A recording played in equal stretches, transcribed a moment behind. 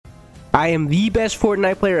I am the best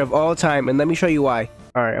Fortnite player of all time, and let me show you why.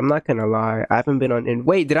 Alright, I'm not gonna lie. I haven't been on...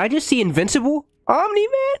 Wait, did I just see Invincible?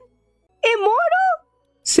 Omni-Man? Immortal?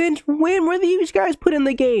 Since when were these guys put in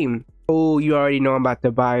the game? Oh, you already know I'm about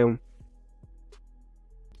to buy them.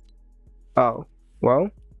 Oh,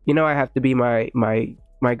 well, you know I have to be my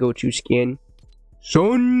go-to skin.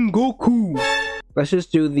 Son Goku! Let's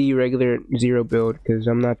just do the regular zero build, because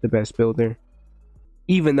I'm not the best builder.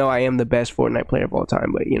 Even though I am the best Fortnite player of all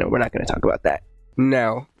time, but, you know, we're not going to talk about that.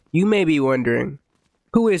 Now, you may be wondering,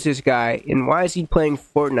 who is this guy, and why is he playing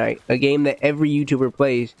Fortnite, a game that every YouTuber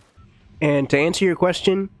plays? And to answer your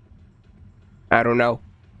question, I don't know.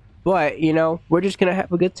 But, you know, we're just going to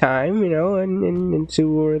have a good time, you know, and see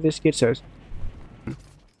where this gets us.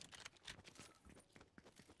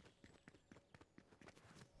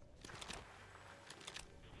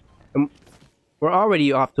 We're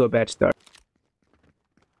already off to a bad start.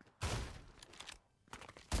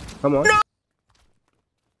 Come on. No!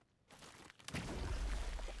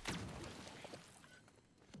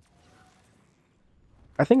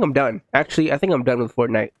 I think I'm done. Actually, I think I'm done with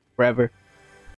Fortnite forever.